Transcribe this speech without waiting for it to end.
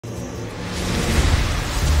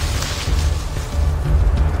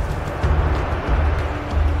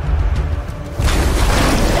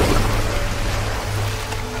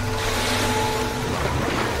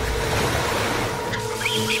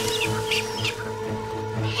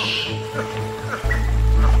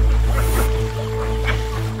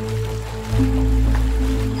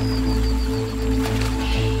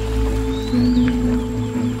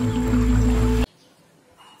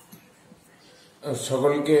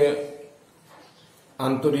সকলকে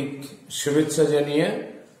আন্তরিক শুভেচ্ছা জানিয়ে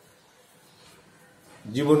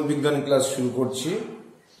জীবন বিজ্ঞান ক্লাস শুরু করছি।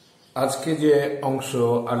 আজকে যে অংশ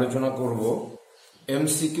আলোচনা করব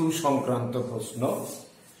এমসিকিউ সংক্রান্ত প্রশ্ন,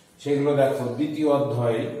 সেগুলো দেখো। দ্বিতীয়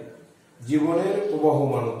অধ্যায় জীবনের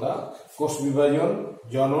প্রবহমানতা, কোষ বিভাজন,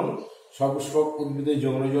 জনন, সপুষ্পক উদ্ভিদের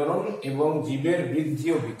যৌন জনন এবং জীবের বৃদ্ধি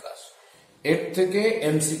ও বিকাশ। এর থেকে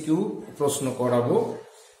এমসিকিউ প্রশ্ন করাবো।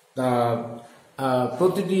 তা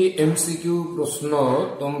প্রতিটি এমসিকিউ প্রশ্ন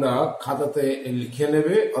তোমরা খাতাতে লিখে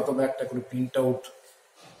নেবে অথবা একটা করে প্রিন্ট আউট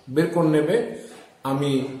বের করে নেবে।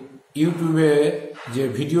 আমি ইউটিউবে যে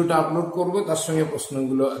ভিডিওটা আপলোড করব তার সঙ্গে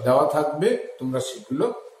প্রশ্নগুলো দেওয়া থাকবে, তোমরা সেগুলো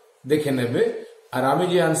দেখে নেবে। আর আমি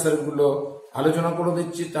যে আনসারগুলো আলোচনা করে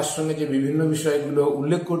দিচ্ছি তার সঙ্গে যে বিভিন্ন বিষয়গুলো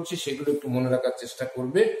উল্লেখ করছি সেগুলো একটু মনে রাখার চেষ্টা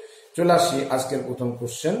করবে। চলে আসি আজকের প্রথম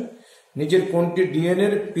কোশ্চেন। নিচের কোনটি ডিএনএ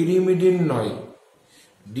এর পিরিমিডিন নয়?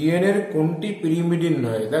 ডিএনএ এর কোনটি পিরিমিডিন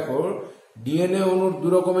নয়? দেখো, ডিএনএ অণুর দু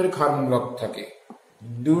রকমের ক্ষারমূলক থাকে,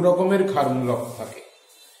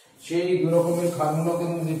 সেই দু রকমের ক্ষারমূলকের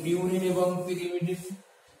মধ্যে পিউরিন এবং পিরিমিডিন।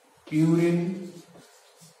 পিউরিন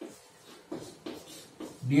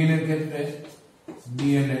ডিএনএ এর ক্ষেত্রে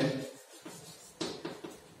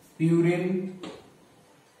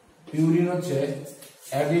পিউরিন হচ্ছে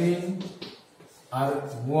অ্যাডিনিন আর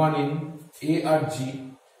গুয়ানিন, এ আর জি।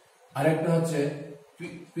 আরেকটা হচ্ছে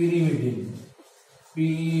পিরিমিডিন।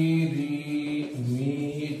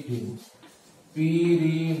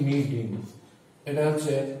 এটা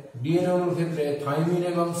হচ্ছে ডিএনএ অণুর ক্ষেত্রে থাইমিন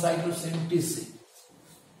এবং cytosine, TC,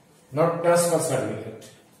 not transfer certificate.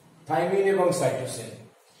 Thymine এবং সাইটোসিন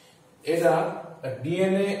এটা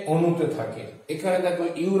ডিএনএ অণুতে থাকে। এখানে দেখো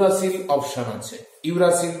ইউরাসিল অপশন আছে,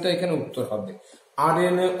 ইউরাসিলটা এখানে উত্তর হবে।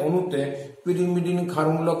 আরএনএ অণুতে পিরিমিডিন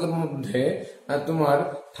ক্ষারমূলকের মধ্যে তোমার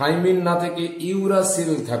থাইমিন না থেকে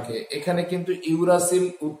ইউরাসিল থাকে, এখানে কিন্তু ইউরাসিল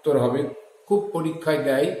উত্তর হবে। খুব পরীক্ষায়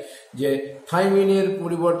দেয় যে থাইমিনের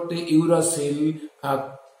পরিবর্তে ইউরাসিল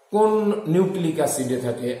কোন নিউক্লিক অ্যাসিডে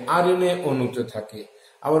থাকে? আরএনএ অণুতে থাকে।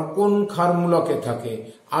 আবার কোন ক্ষারমূলকে থাকে?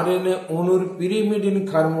 আরএনএ অণুর পিরিমিডিন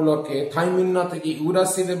ক্ষারমূলকে থাইমিন না থেকে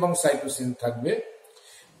ইউরাসিল এবং সাইটোসিন থাকবে।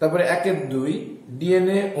 তারপরে 1-2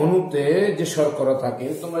 ডিএনএ অণুতে যে শর্করা থাকে,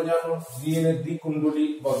 তোমরা জানো ডিএনএ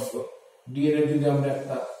দ্বিকুণ্ডলীবদ্ধ। ডিএনএ যদি আমরা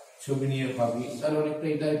একটা ছবি নিয়ে ভাবি তাহলে অনেকটা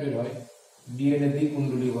এই টাইপের হয়। DNA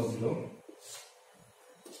দ্বিকুণ্ডলীবদ্ধ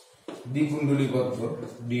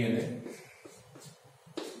DNA,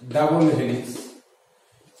 double helix,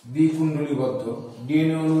 দ্বিকুণ্ডলীবদ্ধ।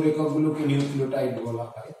 DNA অণুর এককগুলোকে নিউক্লিওটাইড বলা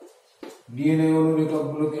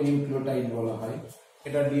হয়।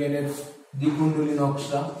 এটা ডিএনএ দ্বিকুণ্ডলী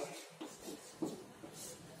নকশা।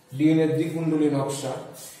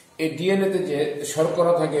 এই ডিএনএ তে যে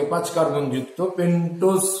শর্করা থাকে 5 কার্বন যুক্ত,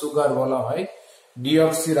 পেন্টোজ সুগার বলা হয়,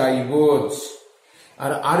 ডিঅক্সিরাইবোজ।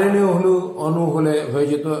 আর আরএনএ অণু হলে হয়ে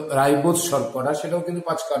যেত রাইবোজ শর্করা, সেটাও কিন্তু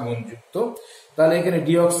 5 কার্বন যুক্ত। তাহলে এখানে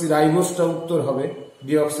ডিঅক্সিরাইবোজটা উত্তর হবে,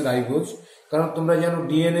 ডিঅক্সিরাইবোজ। কারণ তোমরা জানো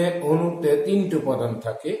ডিএনএ অণুতে 3টে উপাদান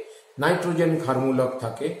থাকে, নাইট্রোজেন ক্ষারমূলক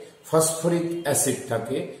থাকে, ফসফরিক অ্যাসিড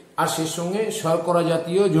থাকে, আর সেই সঙ্গে শর্করা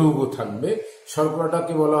জাতীয় যৌগ থাকবে।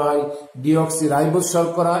 শর্করাটাকে বলা হয় ডিঅক্সিরাইবোজ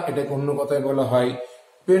শর্করা, এটাকে অন্য কথায় বলা হয়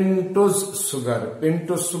পেন্টোজ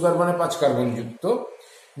সুগার মানে 5 কার্বন যুক্ত।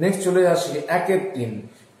 নেক্সট চলে আসি 1-3।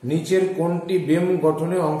 নিচের কোনটি বেম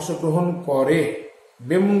গঠনে অংশগ্রহণ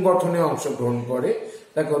করে?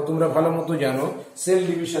 দেখো, তোমরা ভালো মতো জানো সেল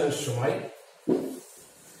ডিভিশনের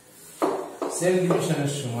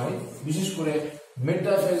সময় বিশেষ করে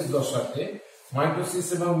মেটাফেজ দশাতে, মাইটোসিস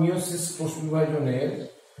এবং মিওসিস কোষ বিভাজনের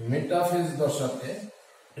মেটাফেজ দশাতে,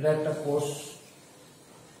 এটা একটা কোষ,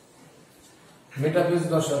 মেটাফেজ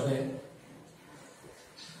দশাতে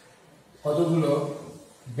কতগুলো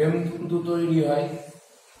বেমতন্তু তৈরি হয়।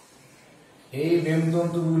 এই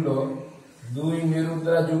বেমতন্তুগুলো 2 মেরু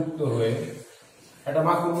দ্বারা যুক্ত হয়ে একটা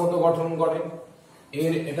মাকুর মতো গঠন করে।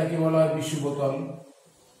 এটাকে বলা হয় বিষুবতল,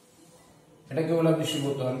 এটাকে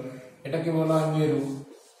বলা হয় মেরু,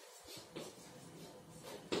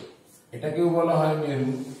 এটাকেও বলা হয়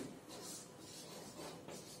মেরু,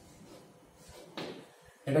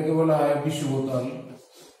 এটাকে বলা হয় বিষুবতল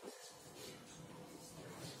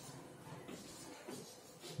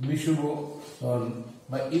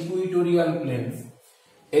বা ইকুইটোরিয়াল প্লেন।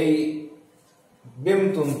 এই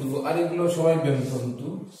বেমতন্তু, আর এগুলো সবাই বেমতন্তু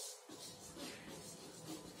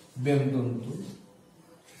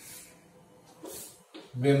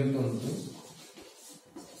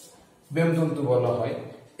বলা হয়।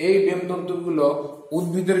 এই বেমতন্তুগুলো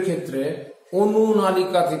উদ্ভিদের ক্ষেত্রে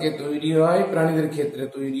অনুনালিকা থেকে তৈরি হয়, প্রাণীদের ক্ষেত্রে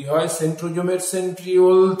তৈরি হয় সেন্ট্রোজোমের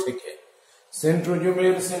সেন্ট্রিওল থেকে।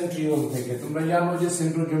 তোমরা জানো যে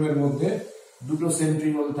সেন্ট্রোজোমের মধ্যে দুটো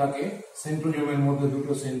সেন্ট্রিওল থাকে, সেন্ট্রোজোমের মধ্যে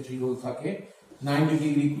দুটো সেন্ট্রিওল থাকে, 90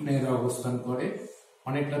 ডিগ্রি কোণে এরা অবস্থান করে,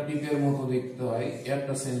 অনেকটা টিপের মতো দেখতে হয়।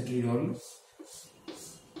 একটা সেন্ট্রিওল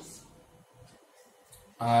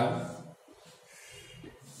আর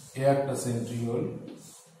একটা সেন্ট্রিওল,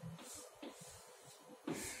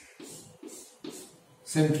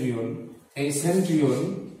 এই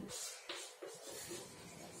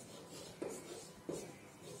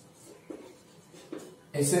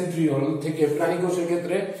সেন্ট্রিওল থেকে প্রাণী কোষের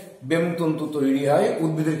ক্ষেত্রে বেমতন্তু তৈরি হয়,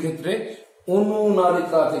 উদ্ভিদের ক্ষেত্রে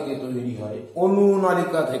অনুনালিকা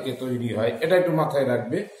থেকে তৈরি হয়, এটা একটু মাথায়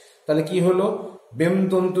রাখবে। তাহলে কি হলো,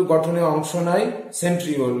 বেমতন্তু গঠনে অংশ নেয়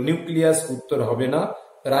সেন্ট্রিওল, নিউক্লিয়াস উত্তর হবে না,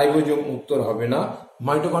 রাইবোজোম উত্তর হবে না,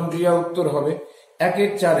 মাইটোকন্ড্রিয়া উত্তর হবে।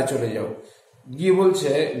 1-4 চলে যাও, গিয়ে বলছে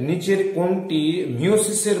নিচের কোনটি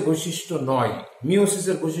মিওসিসের বৈশিষ্ট্য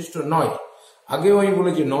নয়। আগেও আমি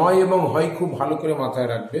বলেছি নয় এবং হয় খুব ভালো করে মাথায়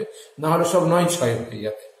রাখবে, না হলে সব 9-6 হয়ে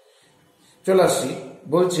যাবে। চলে আসি,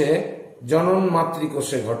 বলছে জনন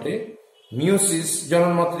মাতৃকোষে ঘটে, মিওসিস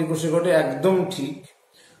জনন মাতৃকোষে ঘটে, একদম ঠিক।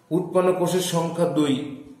 উৎপন্ন কোষের সংখ্যা 2,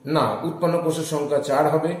 না, উৎপন্ন কোষের সংখ্যা 4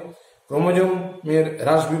 হবে। ক্রোমোজোমের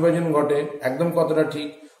হ্রাস বিভাজন ঘটে, একদম কতটা ঠিক,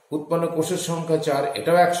 উৎপন্ন কোষের সংখ্যা 4,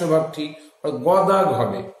 এটাও 100% ঠিক। গদাগ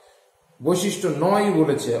হবে, বৈশিষ্ট্য 9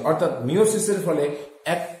 বলেছে, অর্থাৎ মিওসিসের ফলে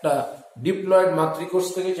একটা ডিপ্লয়েড মাতৃকোষ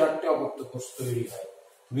থেকে 4টে অপত্য কোষ তৈরি হয়।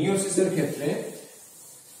 মিওসিসের ক্ষেত্রে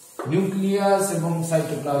নিউক্লিয়াস এবং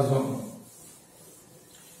সাইটোপ্লাজম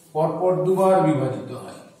পরপর দুবার বিভাজিত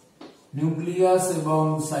হয়। নিউক্লিয়াস এবং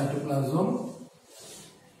সাইটোপ্লাজম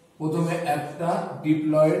প্রথমে একটা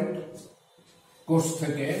ডিপ্লয়েড কোষ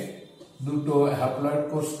থেকে দুটো হ্যাপ্লয়েড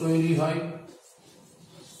কোষ তৈরি হয়,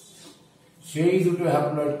 সেই দুটো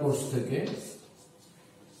হ্যাপ্লয়েড কোষ থেকে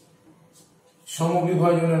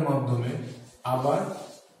সমবিভাজনের মাধ্যমে আবার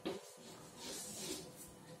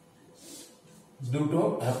দুটো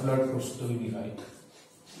হ্যাপ্লয়েড কোষ তৈরি হয়।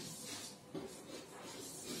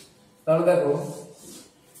 তাহলে দেখো,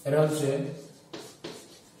 এরা হচ্ছে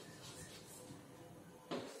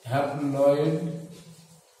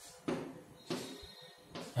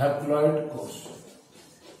হ্যাপ্লয়েড কোষ।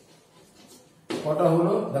 কটা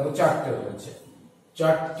হলো দেখো, 4টে হয়েছে,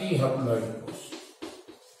 4টি হ্যাপ্লয়েড কোষ।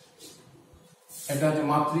 এটা হচ্ছে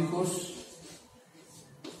মাতৃকোষ,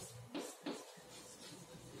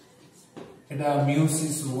 এটা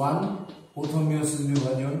মিওসিস 1, প্রথম মিওসিস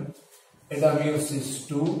বিভাজন, এটা মিওসিস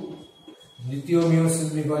 2, দ্বিতীয় মিওসিস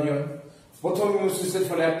বিভাজন। প্রথম মিওসিসের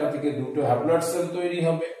ফলে একটা থেকে দুটো হ্যাপ্লয়েড সেল তৈরি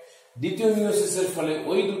হবে, দ্বিতীয় মিওসিসের ফলে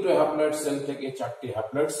ওই দুটো হ্যাপ্লয়েড সেল থেকে 4টি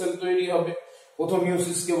হ্যাপ্লয়েড সেল তৈরি হবে। প্রথম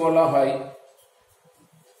মিওসিসকে বলা হয়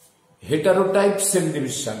হেটারোটাইপ সেল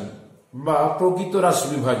ডিভিশন বা প্রকৃত হ্রাস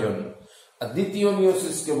বিভাজন, আর দ্বিতীয়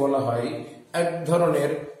মিওসিসকে বলা হয় এক ধরনের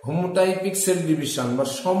হোমোটাইপিক সেল ডিভিশন বা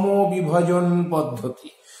সমবিভাজন পদ্ধতি।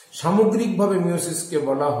 সামগ্রিকভাবে মিওসিসকে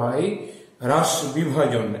বলা হয় হ্রাস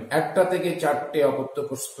বিভাজন। একটা থেকে 4টে অপত্য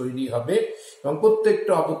কোষ তৈরি হবে এবং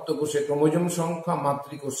প্রত্যেকটা অপত্য কোষে ক্রোমোজোম সংখ্যা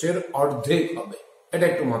মাতৃকোষের অর্ধেক হবে, এটা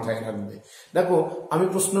একটু মাথায় রাখবে। দেখো, আমি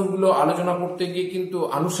প্রশ্নগুলো আলোচনা করতে গিয়ে কিন্তু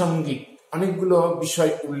আনুষঙ্গিক অনেকগুলো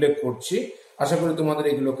বিষয় উল্লেখ করছি, আশা করি তোমাদের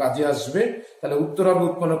এগুলো কাজে আসবে। তাহলে উত্তর হবে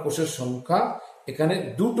উৎপন্ন কোষের সংখ্যা, এখানে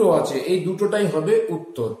দুটো আছে, এই দুটোটাই হবে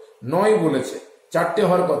উত্তর। 9 বলেছে, 4টে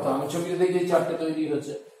হওয়ার কথা, আমি ছবিতে দেখি 4টে তৈরি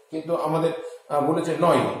হয়েছে, কিন্তু আমাদের বলেছে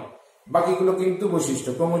 9। বাকিগুলো কিন্তু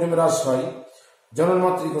বৈশিষ্ট্য, ক্রোমোজোমের হ্রাস হয়, জনন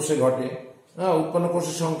মাতৃকোষে ঘটে, উৎপন্ন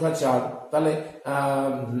কোষের সংখ্যা 4। তাহলে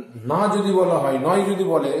না যদি বলা হয়, 9 যদি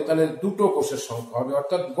বলে, তাহলে দুটো কোষের সংখ্যা হবে,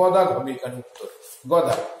 অর্থাৎ গদাগ হবে এখানে উত্তর,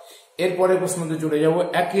 গদাগ। এরপরে প্রশ্নতে চলে যাব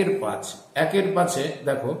 1-5। 1-5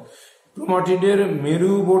 দেখো, ক্রোমাটিডের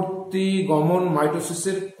মেরুবর্তী গমন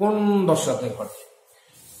মাইটোসিসের কোন দশাতে ঘটে?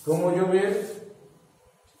 ক্রোমোজোমের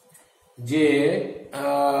যে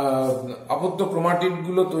অপত্য ক্রোমাটিড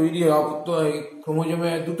গুলো তৈরি হয়, অপত্য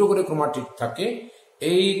ক্রোমোজোমে দুটো করে ক্রোমাটিড থাকে,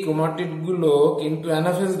 এই ক্রোমাটিড গুলো কিন্তু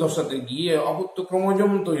অ্যানাফেজ দশাতে গিয়ে অপত্য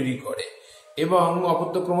ক্রোমোজোম তৈরি করে এবং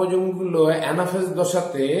অপত্য ক্রোমোজোম গুলো অ্যানাফেজ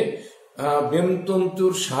দশাতে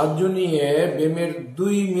বেমতন্তুর সাহায্য নিয়ে বেমের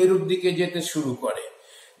 2 মেরুর দিকে যেতে শুরু করে।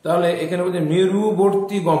 তাহলে এখানে বলছে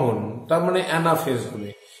মেরুবর্তী গমন, তার মানে অ্যানাফেজ হবে।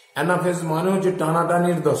 অ্যানাফেজ মানে হচ্ছে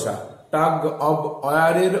টানাটানির দশা, টাগ অব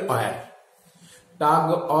ওয়ারের ওয়ার, টাগ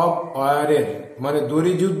অব ওয়ারের মানে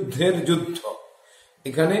দড়ি যুদ্ধের যুদ্ধ।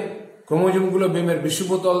 এখানে ক্রোমোজোমগুলো বেমের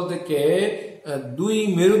বিষুবতল থেকে 2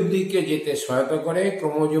 মেরুর দিকে যেতে সহায়তা করে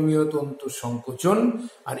ক্রোমোজোমীয় তন্তুর সংকোচন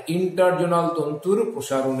আর ইন্টারজোনাল তন্তুর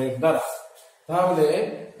প্রসারণের দ্বারা। তাহলে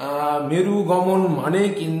মেরু গমন মানে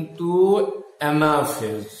কিন্তু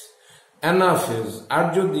অ্যানাফেজ। আর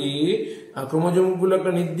যদি ক্রোমোজোমগুলো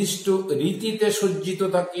একটা নির্দিষ্ট রীতিতে সজ্জিত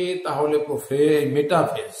থাকে তাহলে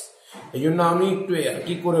মেটাফেজ। এই জন্য আমি একটু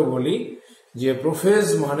কি করে বলি যে প্রোফেজ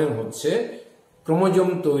মানে হচ্ছে ক্রোমোজোম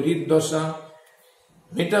তৈরির দশা,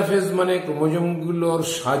 মেটাফেজ মানে ক্রোমোজোমগুলোর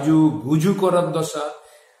সাজু গুজু করার দশা,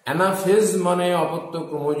 অ্যানাফেজ মানে অপত্য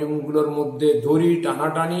ক্রোমোজোমগুলোর মধ্যে দড়ি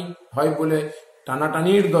টানাটানি হয় বলে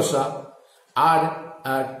টানাটানির দশা, আর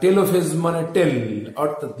টেলোফেজ মানে টেল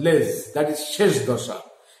অর্থাৎ লেজ, দ্যাট ইজ শেষ দশা।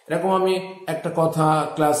 এরকম আমি একটা কথা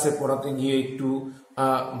ক্লাসে পড়াতে গিয়ে একটু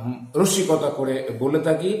রসিকতা করে বলে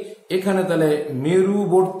থাকি। এখানে তাহলে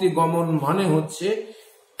মেরুবর্তী গমন মানে হচ্ছে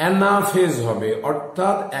অ্যানাফেজ হবে,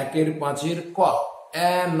 অর্থাৎ 1/5 ক,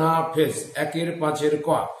 অ্যানাফেজ 1/5 ক।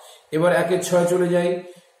 এবার 1/6 চলে যাই,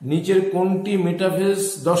 নিচের কোনটি মেটাফেজ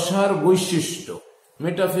দশার বৈশিষ্ট্য?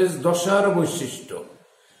 মেটাফেজ দশার বৈশিষ্ট্য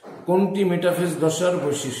কোনটি? মেটাফেজ দশার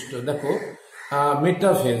বৈশিষ্ট্য দেখো,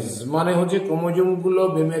 মেটাফেজ মানে হচ্ছে ক্রোমোজোমগুলো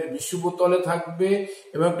বেমের বিষুবতলে থাকবে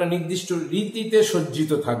এবং একটা নির্দিষ্ট রীতিতে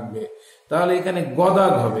সজ্জিত থাকবে। তাহলে এখানে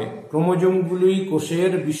গদাগ হবে, ক্রোমোজোমগুলোই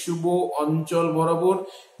কোষের বিষুব অঞ্চল বরাবর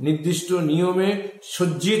নির্দিষ্ট নিয়মে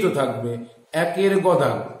সজ্জিত থাকবে, 1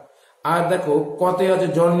 গদাগ। আর দেখো কতে আছে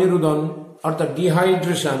জল নিরুদন অর্থাৎ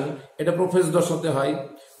ডিহাইড্রেশন, এটা প্রোফেজ দশাতে হয়।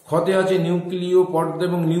 ক্ষতে আছে নিউক্লিয় পর্দা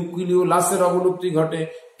এবং নিউক্লিয় লাসের অবলুপ্তি ঘটে,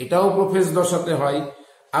 এটাও প্রোফেজ দশাতে হয়।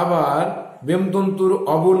 আবার বেমতন্তুর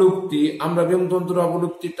অবলুপ্তি, আমরা বেমতন্তুর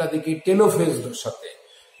অবলুপ্তিটা দেখি টেলোফেজ দশাতে,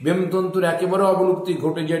 বেমতন্তুর একেবারে অবলুপ্তি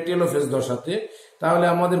ঘটে যায় টেলোফেজ দশাতে। তাহলে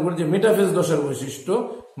আমাদের বলছে মেটাফেজ দশার বৈশিষ্ট্য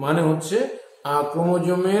মানে হচ্ছে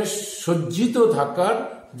ক্রোমোজোমের সজ্জিত থাকার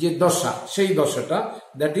যে দশা, সেই দশাটা,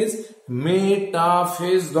 দ্যাট ইজ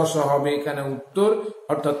মেটাফেজ দশা হবে এখানে উত্তর।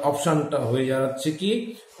 অর্থাৎ অপশনটা হয়ে যাচ্ছে কি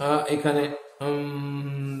এখানে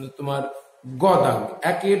তোমার গদাগ,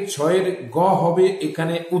 1/6 গ হবে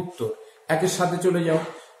এখানে উত্তর। 1-এর সাথে চলে যাও,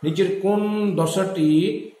 নিচের কোন দশাটি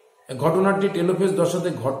ঘটনাটি টেলোফেজ দশাতে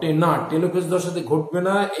ঘটে না? টেলোফেজ দশাতে ঘটবে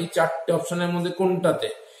না এই 4টে অপশনের মধ্যে কোনটাতে?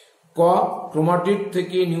 ক, ক্রোমাটিড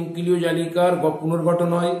থেকে নিউক্লিয় জালিকার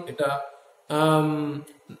পুনর্গঠন হয়, এটা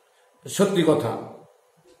সত্যি কথা।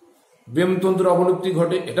 বেমতন্তুর অবলুপ্তি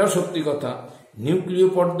ঘটে, এটাও সত্যি কথা। নিউক্লিয়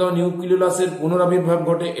পর্দা নিউক্লিওলাসের পুনরাবির্ভাব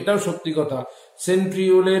ঘটে, এটাও সত্যি কথা।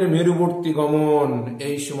 সেন্ট্রিওলের মেরুবর্তী গমন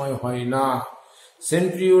এই সময় হয় না।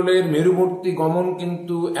 সেন্ট্রিওলের মেরুবর্তী গমন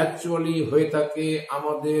কিন্তু অ্যাকচুয়ালি হয়ে থাকে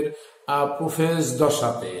আমাদের প্রোফেজ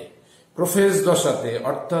দশাতে, প্রোফেজ দশাতে,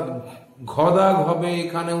 অর্থাৎ ঘদাগ হবে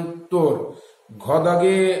এখানে উত্তর।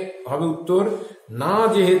 ঘদাগে হবে উত্তর না,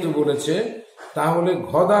 যেহেতু বলেছে তাহলে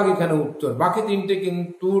ঘদাগ এখানে উত্তর। বাকি 3টে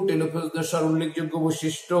কিন্তু টেলোফেজ দশার উল্লেখযোগ্য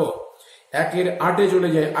বৈশিষ্ট্য। 1-8 চলে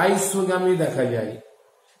যায়, আইসোগামি দেখা যায়,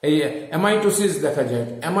 এই অ্যামাইটোসিস দেখা যায়।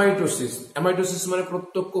 অ্যামাইটোসিস মানে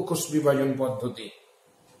প্রত্যক্ষ কোষ বিভাজন পদ্ধতি,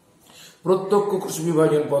 প্রত্যক্ষ কোষ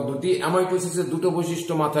বিভাজন পদ্ধতি। অ্যামাইটোসিসের 2টো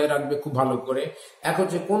বৈশিষ্ট্য মাথায় রাখবে খুব ভালো করে। এক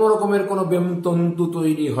হচ্ছে কোন রকমের কোনো বেমতন্তু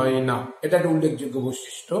তৈরি হয় না, এটা একটা উল্লেখযোগ্য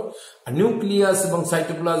বৈশিষ্ট্য। আর নিউক্লিয়াস এবং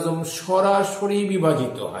সাইটোপ্লাজম সরাসরি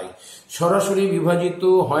বিভাজিত হয়। সরাসরি বিভাজিত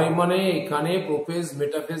হয় মানে এখানে প্রোফেজ,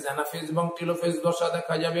 মেটাফেজ, অ্যানাফেজ এবং টেলোফেজ দশা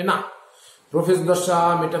দেখা যাবে না। প্রোফেজ দশা,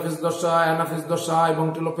 মেটাফেজ দশা, অ্যানাফেজ দশা এবং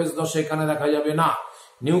টেলোফেজ দশা এখানে দেখা যাবে না।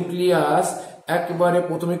 নিউক্লিয়াস একবারে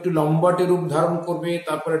প্রথমে একটু লম্বাটে রূপ ধারণ করবে,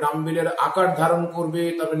 তারপরে ডাম্বেলের আকার ধারণ করবে,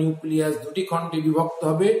 তারপরে নিউক্লিয়াস 2টি খণ্ডে বিভক্ত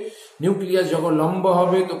হবে। নিউক্লিয়াস যখন লম্বা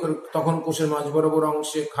হবে তখন কোষের মাঝ বরাবর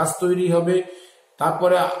অংশে খাস তৈরি হবে।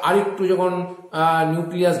 তারপরে আরেকটু যখন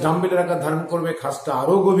নিউক্লিয়াস ডাম্বেলের আকার ধারণ করবে, খাসটা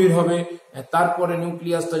আরো গভীর হবে। তারপরে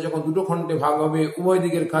নিউক্লিয়াসটা যখন 2টো খণ্ডে ভাগ হবে, উভয়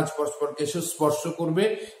দিকের খাঁজ পরস্পরকে স্পর্শ করবে।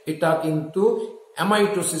 এটা কিন্তু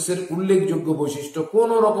অ্যামাইটোসিসের উল্লেখযোগ্য বৈশিষ্ট্য। কোন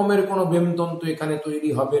রকমের কোনো বেমতন্তু এখানে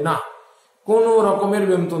তৈরি হবে না, কোন রকমের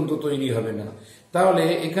বেমতন্তু তৈরি হবে না। তাহলে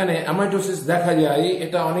এখানে অ্যামাইটোসিস দেখা যায়,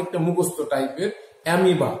 এটা অনেকটা মুখস্থ টাইপের।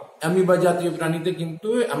 অ্যামিবা জাতীয় প্রাণীতে কিন্তু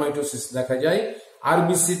অ্যামাইটোসিস দেখা যায়।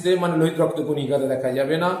 আরবিসিতে মানে লোহিত রক্তকণিকাতে দেখা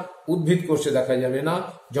যাবে না, উদ্ভিদ কোষে দেখা যাবে না,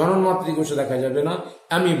 জননমাতৃ কোষে দেখা যাবে না।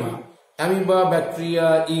 অ্যামিবা, ব্যাকটেরিয়া,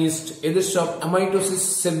 ইস্ট, এদের সব অ্যামাইটোসিস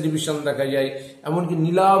সেল ডিভিশন দেখা যায়। এমনকি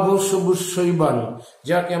নীলাভ সবুজ শৈবাল,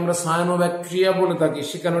 যাকে আমরা সায়ানোব্যাকটেরিয়া বলে থাকি,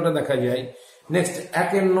 সেখানেটা দেখা যায়। নেক্সট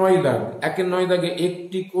 1-9 দাগ। 1-9 দাগে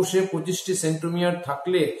একটি কোষে 25টি সেন্ট্রোমিয়ার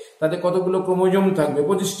থাকলে তাতে কতগুলো ক্রোমোজোম থাকবে?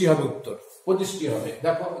 25টি হবে উত্তর, 25টি হবে।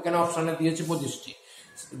 দেখো এখানে অপশনে দিয়েছে 25টি,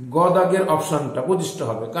 গ দাগের অপশনটা 25টা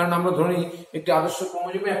হবে। কারণ আমরা ধরে নিই একটি আদর্শ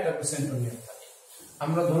ক্রোমোজোমে একটা সেন্ট্রোমিয়ার থাকে,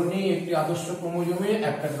 আমরা ধরে নিই একটি আদর্শ ক্রোমোজোমে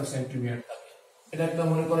একটা সেন্ট্রোমিয়ার থাকে। এটা একটা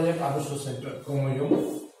মনে করা যাক আদর্শ ক্রোমোজোম,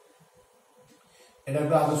 এটা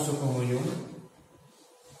একটা আদর্শ ক্রোমোজোম,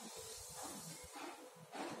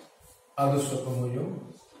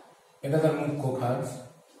 এটা তার মুখ্য খাঁজ,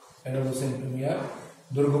 এটা হলো সেন্ট্রোমিয়ার।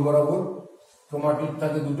 দৈর্ঘ্য বরাবর ক্রোমাটিড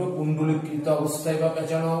থাকে 2টো, কুণ্ডলীকৃত অবস্থায় বা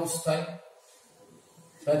পেঁচানো অবস্থায়,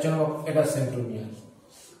 এটা সেন্ট্রোমিয়ার।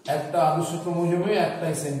 একটা আদর্শ ক্রোমোজোমে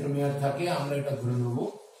একটাই সেন্ট্রোমিয়ার থাকে, আমরা এটা ধরে নেব।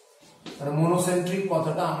 কারণ মনোসেন্ট্রিক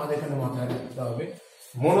কথাটা আমাদের এখানে মাথায় রাখতে হবে।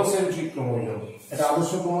 মনোসেন্ট্রিক ক্রোমোজোম, এটা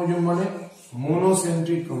আদর্শ ক্রোমোজোম মানে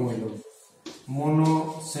monocentric chromosome.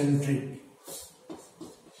 Monocentric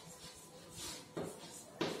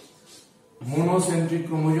monocentric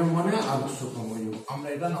chromosome মানে আদর্শ ক্রোমোজোম, আমরা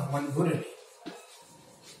এটা নরমালি ধরে নিই।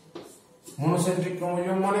 মনোসেন্ট্রিক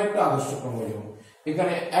ক্রোমোজোম মানে একটা আদর্শ ক্রোমোজোম।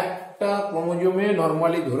 এখানে একটা ক্রোমোজোমে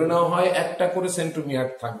নরমালি ধরে নেওয়া হয় একটা করে সেন্ট্রোমিয়ার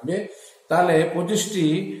থাকবে। তাহলে 25টি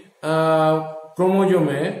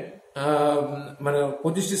ক্রোমোজোমে মানে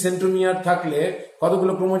 25টি সেন্ট্রোমিয়ার থাকলে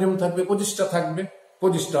কতগুলো ক্রোমোজোম থাকবে? 25টা থাকবে।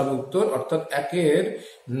 25টা উত্তর, অর্থাৎ 1-এর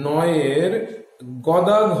 9-এর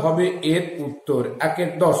গদাগ হবে এর উত্তর।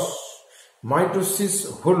 1-এর 10। মাইটোসিস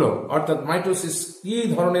হলো, অর্থাৎ মাইটোসিস কি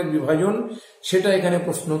ধরনের বিভাজন সেটা এখানে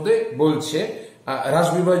প্রশ্নতে বলছে। হ্রাস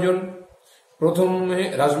বিভাজন, প্রথমে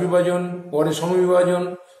হ্রাস বিভাজন, পরে সমবিভাজন,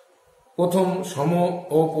 প্রথম সম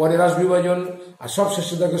ও পরে হ্রাস বিভাজন, আর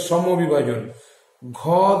সবশেষে দেখো সমবিভাজন। ঘ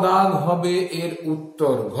দাগ হবে এর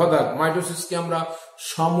উত্তর। ঘ দাগ। মাইটোসিসকে আমরা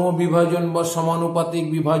সমবিভাজন বা সমানুপাতিক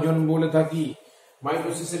বিভাজন বলে থাকি।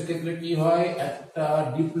 মাইটোসিসের ক্ষেত্রে কি হয়? একটা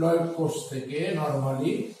ডিপ্লয়েড কোষ থেকে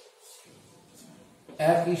নরমালি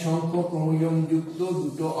একই সংখ্যক ক্রোমোজোম যুক্ত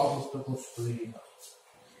দুটো অপত্য কোষ তৈরি হয়,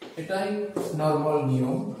 এটাই নরমাল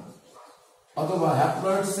নিয়ম। অথবা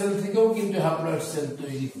হ্যাপ্লয়েড সেল থেকেও কিন্তু হ্যাপ্লয়েড সেল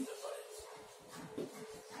তৈরি হতে পারে।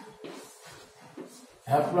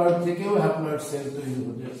 হ্যাপ্লয়েড থেকেও হ্যাপ্লয়েড সেল তৈরি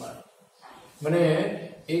হতে পারে, মানে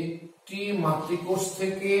একটি মাতৃকোষ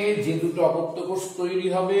থেকে যে দুটো অপত্য কোষ তৈরি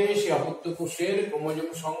হবে সেই অপত্য কোষের ক্রোমোজোম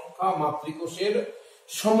সংখ্যা মাতৃকোষের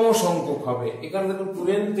সমসংখ্যক হবে। এখানে দেখুন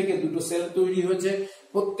 2n থেকে দুটো সেল তৈরি হয়েছে,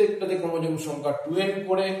 প্রত্যেকটাতে ক্রোমোজোম সংখ্যা 2n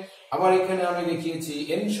করে। আবার এখানে আমি দেখিয়েছি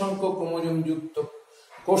n সংখ্যক ক্রোমোজোম যুক্ত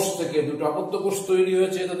কোষ থেকে দুটো অপত্য কোষ তৈরি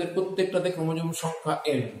হয়েছে, তাদের প্রত্যেকটাতে ক্রোমোজোম সংখ্যা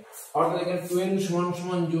n। অর্থাৎ এখানে 2n সমান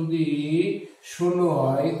সমান যদি 16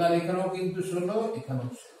 হয়, তাহলে এখানেও কিন্তু 16, এখানেও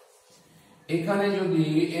 16। এখানে যদি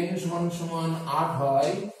n সমান সমান 8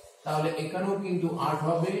 হয়, তাহলে এখানেও কিন্তু 8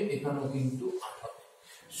 হবে, এখানেও কিন্তু 8 হবে।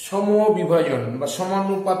 সমবিভাজন বা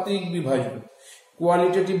সমানুপাতিক বিভাজন,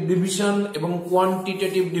 কোয়ালিটেটিভ ডিভিশন এবং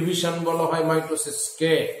কোয়ান্টিটেটিভ ডিভিশন বলা হয়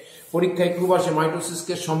মাইটোসিসকে। পরীক্ষায় খুব আসে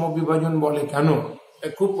মাইটোসিসকে সমবিভাজন বলে কেন,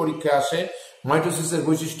 খুব পরীক্ষায় আসে। মাইটোসিসের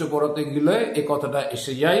বৈশিষ্ট্য পড়াতে গেলে এই কথাটা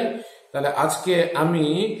এসে যায়। তাহলে আজকে আমি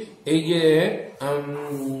এই যে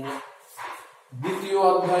দ্বিতীয়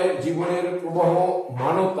অধ্যায়ের জীবনের প্রবাহ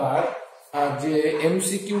মানতার যে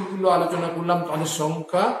এমসিকিউ গুলো আলোচনা করলাম, তাদের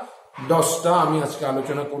সংখ্যা 10টা আমি আজকে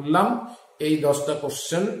আলোচনা করলাম। এই 10টা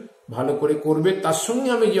কোশ্চেন ভালো করে করবে, তার সঙ্গে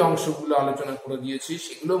আমি যে অংশগুলো আলোচনা করে দিয়েছি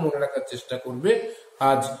সেগুলো মনে রাখার চেষ্টা করবে।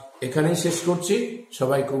 আজ এখানেই শেষ করছি।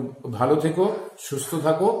 সবাই খুব ভালো থেকো, সুস্থ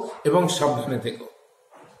থাকো এবং সাবধানে থেকো।